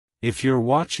If you're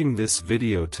watching this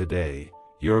video today,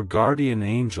 your guardian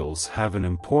angels have an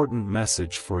important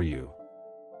message for you.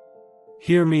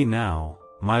 Hear me now,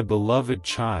 my beloved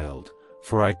child,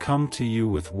 for I come to you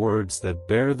with words that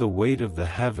bear the weight of the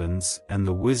heavens and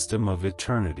the wisdom of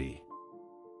eternity.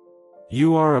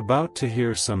 You are about to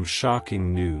hear some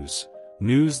shocking news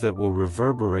that will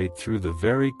reverberate through the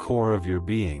very core of your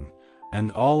being,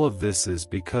 and all of this is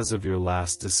because of your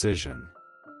last decision.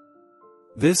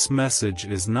 This message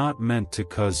is not meant to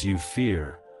cause you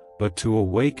fear, but to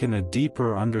awaken a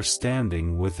deeper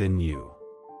understanding within you.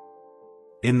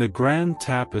 In the grand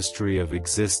tapestry of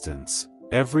existence,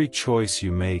 every choice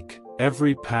you make,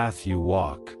 every path you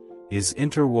walk, is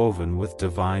interwoven with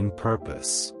divine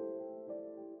purpose.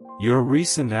 Your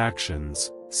recent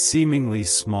actions, seemingly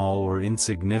small or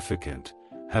insignificant,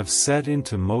 have set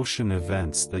into motion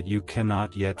events that you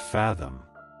cannot yet fathom.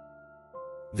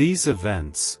 These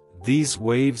events, these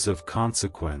waves of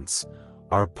consequence,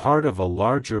 are part of a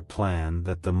larger plan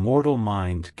that the mortal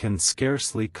mind can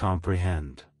scarcely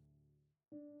comprehend.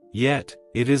 Yet,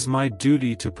 it is my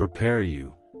duty to prepare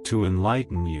you, to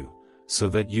enlighten you, so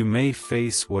that you may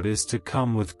face what is to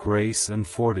come with grace and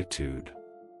fortitude.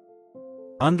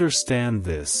 Understand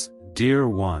this, dear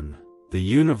one, the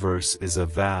universe is a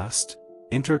vast,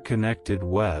 interconnected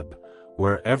web,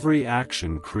 where every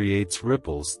action creates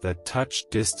ripples that touch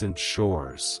distant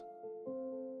shores.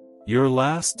 Your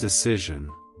last decision,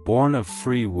 born of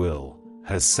free will,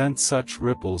 has sent such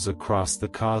ripples across the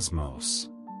cosmos.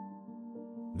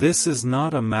 This is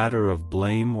not a matter of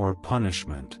blame or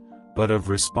punishment, but of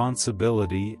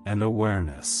responsibility and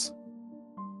awareness.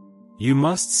 You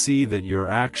must see that your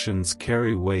actions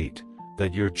carry weight,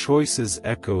 that your choices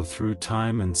echo through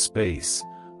time and space,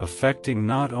 affecting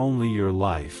not only your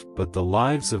life but the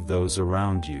lives of those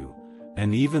around you,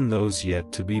 and even those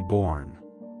yet to be born.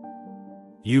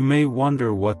 You may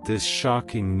wonder what this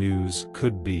shocking news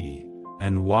could be,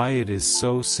 and why it is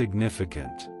so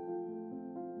significant.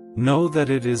 Know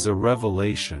that it is a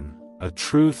revelation, a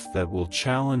truth that will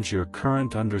challenge your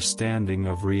current understanding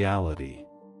of reality.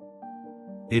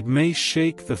 It may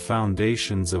shake the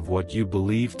foundations of what you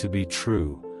believe to be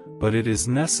true, but it is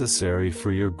necessary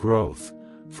for your growth,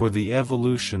 for the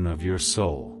evolution of your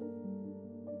soul.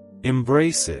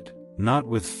 Embrace it, not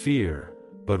with fear,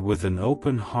 but with an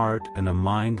open heart and a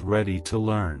mind ready to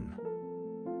learn.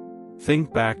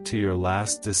 Think back to your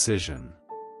last decision.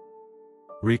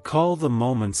 Recall the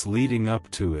moments leading up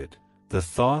to it, the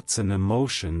thoughts and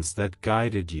emotions that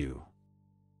guided you.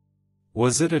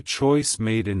 Was it a choice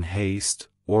made in haste,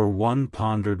 or one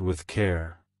pondered with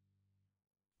care?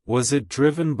 Was it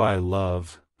driven by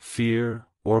love, fear,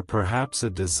 or perhaps a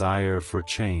desire for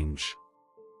change?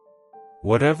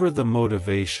 Whatever the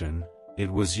motivation,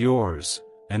 it was yours,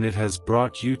 and it has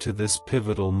brought you to this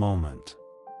pivotal moment.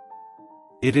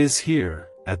 It is here,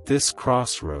 at this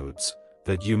crossroads,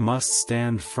 that you must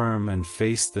stand firm and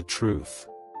face the truth.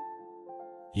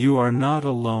 You are not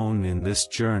alone in this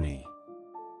journey.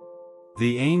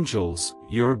 The angels,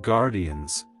 your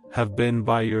guardians, have been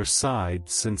by your side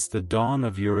since the dawn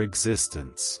of your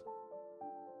existence.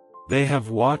 They have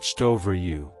watched over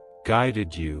you,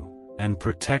 guided you, and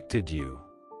protected you.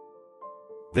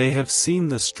 They have seen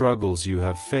the struggles you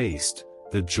have faced,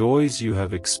 the joys you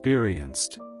have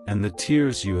experienced, and the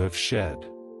tears you have shed.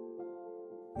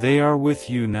 They are with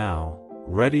you now,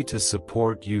 ready to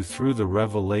support you through the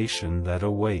revelation that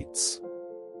awaits.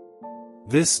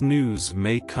 This news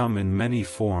may come in many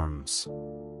forms.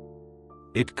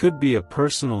 It could be a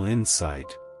personal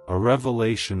insight, a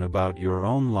revelation about your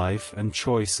own life and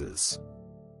choices.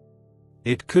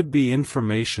 It could be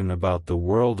information about the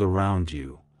world around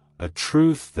you, a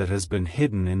truth that has been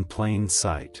hidden in plain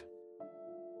sight.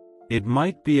 It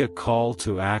might be a call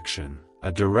to action,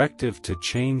 a directive to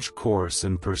change course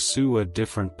and pursue a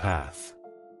different path.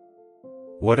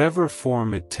 Whatever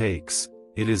form it takes,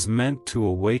 it is meant to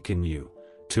awaken you,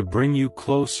 to bring you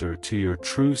closer to your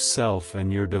true self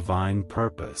and your divine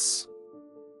purpose.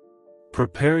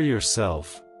 Prepare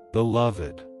yourself,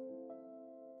 beloved.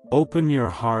 Open your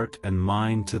heart and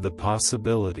mind to the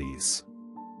possibilities.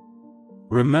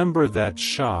 Remember that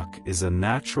shock is a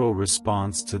natural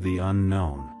response to the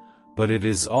unknown, but it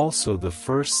is also the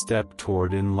first step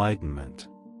toward enlightenment.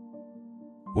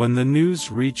 When the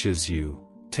news reaches you,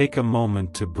 take a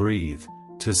moment to breathe,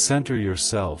 to center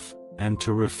yourself, and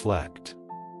to reflect.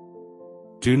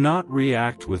 Do not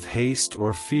react with haste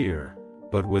or fear,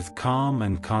 but with calm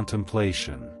and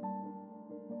contemplation.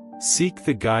 Seek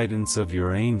the guidance of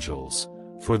your angels,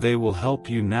 for they will help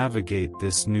you navigate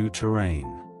this new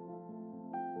terrain.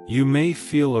 You may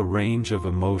feel a range of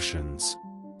emotions: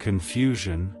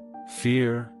 confusion,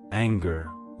 fear, anger,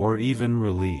 or even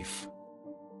relief.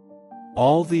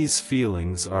 All these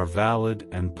feelings are valid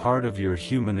and part of your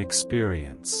human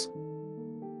experience.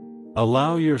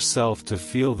 Allow yourself to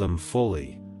feel them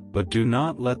fully, but do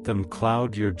not let them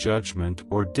cloud your judgment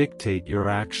or dictate your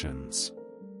actions.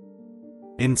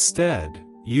 Instead,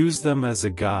 use them as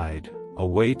a guide, a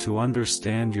way to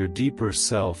understand your deeper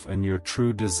self and your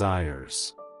true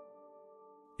desires.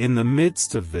 In the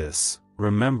midst of this,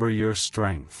 remember your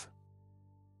strength.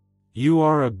 You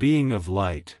are a being of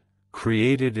light,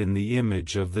 created in the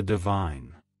image of the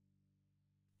divine.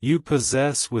 You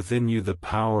possess within you the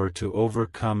power to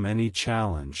overcome any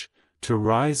challenge, to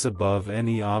rise above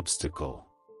any obstacle.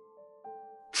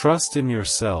 Trust in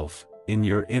yourself, in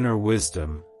your inner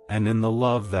wisdom, and in the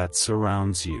love that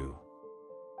surrounds you.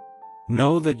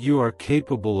 Know that you are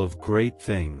capable of great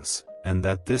things, and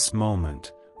that this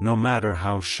moment, no matter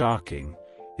how shocking,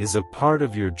 is a part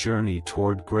of your journey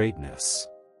toward greatness.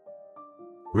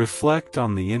 Reflect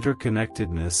on the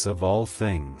interconnectedness of all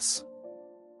things.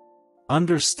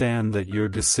 Understand that your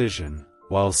decision,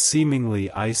 while seemingly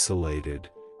isolated,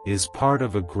 is part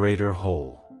of a greater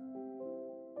whole.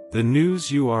 The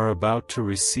news you are about to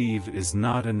receive is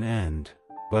not an end,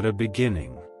 but a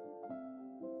beginning.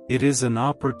 It is an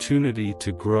opportunity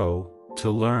to grow,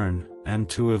 to learn, and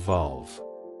to evolve.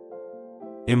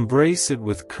 Embrace it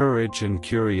with courage and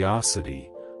curiosity,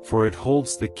 for it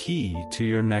holds the key to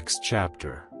your next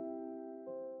chapter.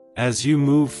 As you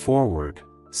move forward,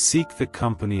 seek the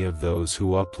company of those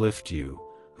who uplift you,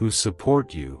 who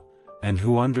support you, and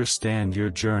who understand your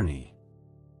journey.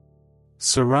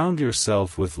 Surround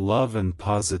yourself with love and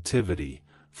positivity,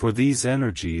 for these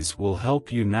energies will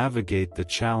help you navigate the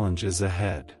challenges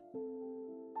ahead.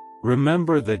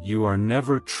 Remember that you are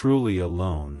never truly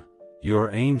alone.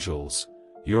 Your angels,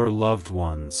 your loved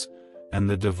ones, and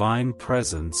the divine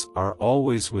presence are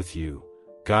always with you,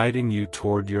 guiding you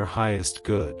toward your highest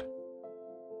good.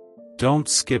 Don't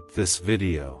skip this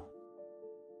video.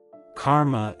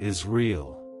 Karma is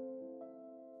real.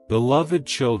 Beloved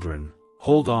children,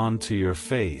 hold on to your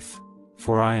faith,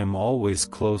 for I am always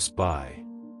close by.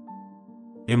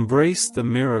 Embrace the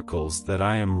miracles that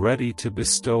I am ready to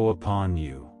bestow upon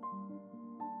you.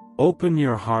 Open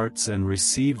your hearts and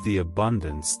receive the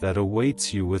abundance that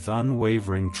awaits you with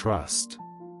unwavering trust.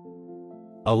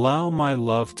 Allow my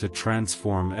love to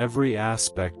transform every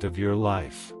aspect of your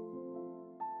life.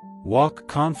 Walk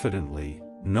confidently,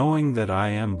 knowing that I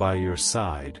am by your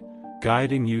side,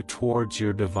 guiding you towards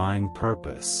your divine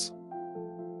purpose.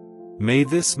 May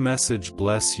this message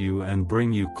bless you and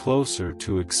bring you closer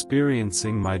to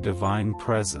experiencing my divine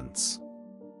presence.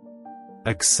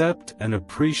 Accept and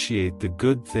appreciate the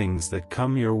good things that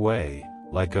come your way,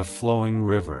 like a flowing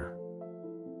river.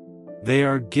 They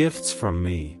are gifts from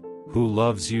me, who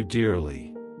loves you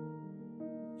dearly.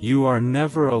 You are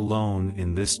never alone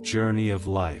in this journey of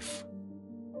life.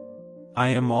 I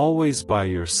am always by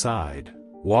your side,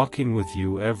 walking with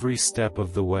you every step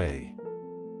of the way.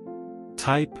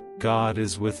 Type, God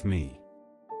is with me.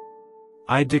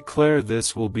 I declare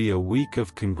this will be a week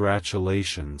of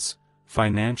congratulations,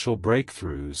 financial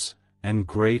breakthroughs, and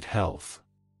great health.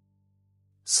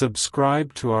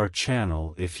 Subscribe to our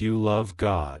channel if you love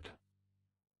God.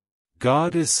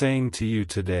 God is saying to you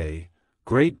today,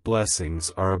 great blessings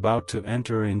are about to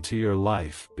enter into your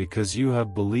life because you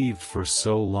have believed for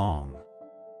so long.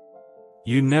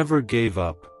 You never gave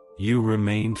up, you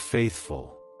remained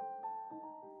faithful.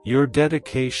 Your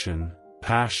dedication,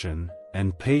 passion,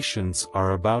 and patience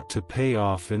are about to pay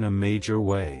off in a major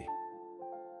way.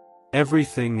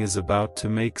 Everything is about to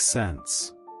make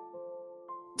sense.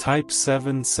 Type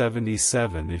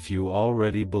 777 if you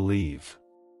already believe.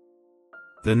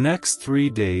 The next 3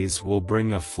 days will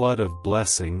bring a flood of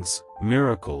blessings,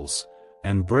 miracles,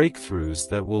 and breakthroughs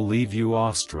that will leave you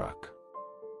awestruck.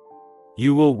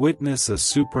 You will witness a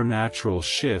supernatural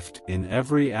shift in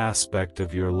every aspect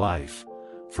of your life,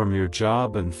 from your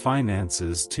job and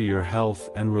finances to your health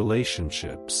and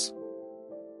relationships.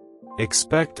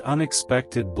 Expect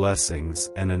unexpected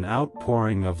blessings and an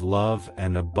outpouring of love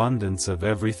and abundance of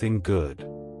everything good.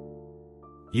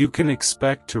 You can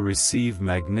expect to receive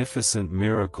magnificent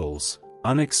miracles,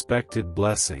 unexpected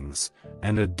blessings,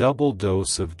 and a double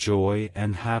dose of joy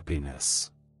and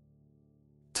happiness.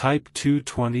 Type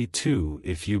 222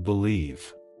 if you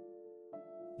believe.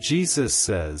 Jesus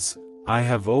says, I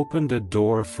have opened a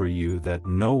door for you that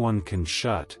no one can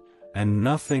shut, and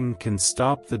nothing can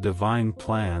stop the divine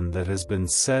plan that has been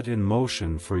set in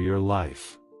motion for your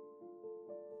life.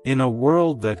 In a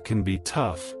world that can be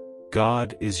tough,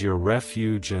 God is your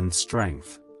refuge and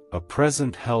strength, a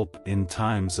present help in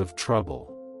times of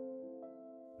trouble.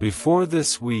 Before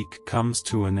this week comes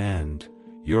to an end,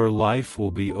 your life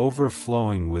will be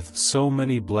overflowing with so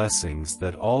many blessings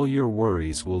that all your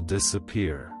worries will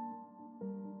disappear.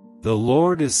 The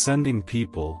Lord is sending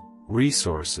people,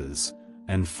 resources,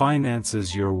 and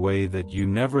finances your way that you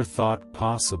never thought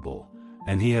possible,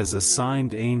 and He has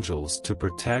assigned angels to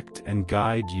protect and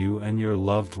guide you and your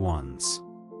loved ones.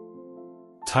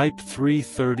 Type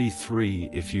 333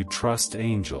 if you trust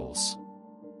angels.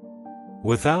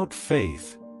 Without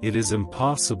faith, it is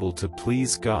impossible to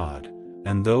please God,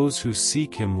 and those who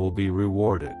seek Him will be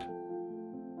rewarded.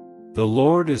 The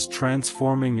Lord is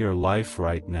transforming your life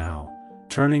right now,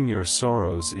 turning your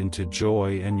sorrows into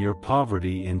joy and your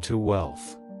poverty into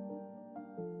wealth.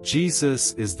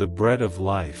 Jesus is the bread of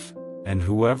life, and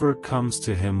whoever comes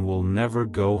to Him will never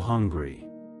go hungry.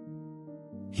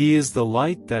 He is the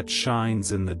light that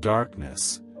shines in the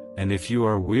darkness, and if you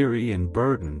are weary and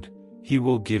burdened, He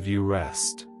will give you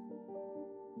rest.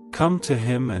 Come to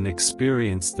Him and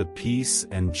experience the peace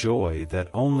and joy that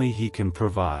only He can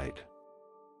provide.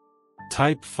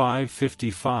 Type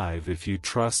 555 if you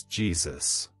trust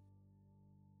Jesus.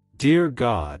 Dear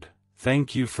God,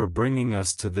 thank you for bringing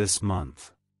us to this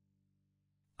month.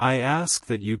 I ask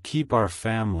that you keep our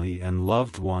family and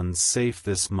loved ones safe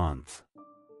this month.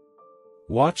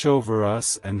 Watch over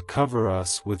us and cover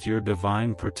us with your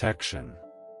divine protection.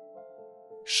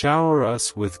 Shower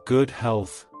us with good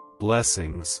health,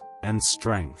 blessings, and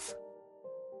strength.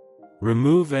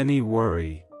 Remove any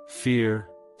worry, fear,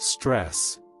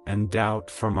 stress, and doubt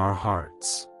from our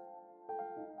hearts.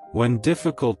 When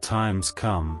difficult times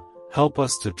come, help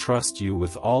us to trust you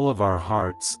with all of our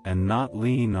hearts and not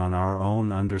lean on our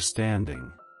own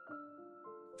understanding.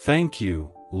 Thank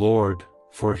you, Lord,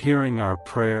 for hearing our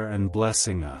prayer and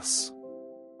blessing us.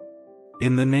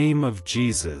 In the name of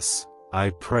Jesus, I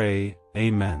pray,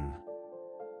 Amen.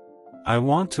 I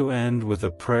want to end with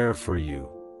a prayer for you,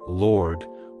 Lord.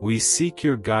 We seek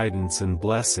your guidance and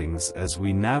blessings as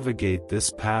we navigate this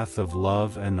path of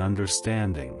love and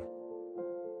understanding.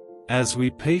 As we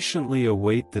patiently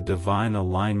await the divine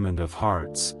alignment of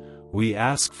hearts, we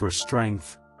ask for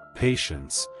strength,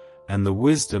 patience, and the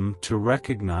wisdom to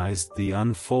recognize the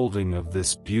unfolding of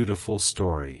this beautiful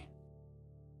story.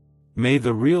 May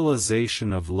the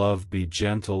realization of love be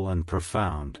gentle and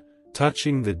profound,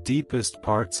 touching the deepest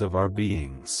parts of our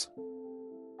beings.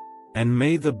 And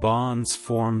may the bonds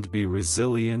formed be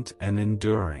resilient and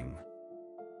enduring.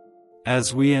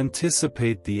 As we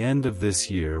anticipate the end of this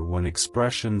year when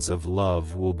expressions of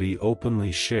love will be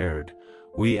openly shared,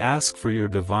 we ask for your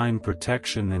divine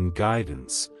protection and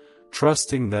guidance,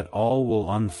 trusting that all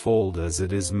will unfold as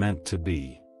it is meant to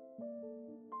be.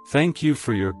 Thank you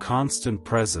for your constant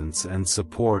presence and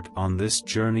support on this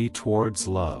journey towards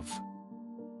love.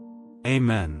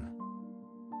 Amen.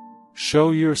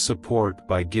 Show your support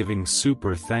by giving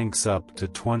super thanks up to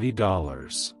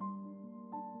 $20.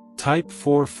 Type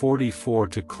 444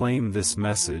 to claim this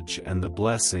message and the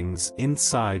blessings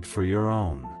inside for your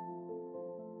own.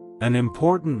 An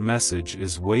important message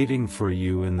is waiting for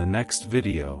you in the next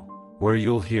video, where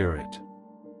you'll hear it.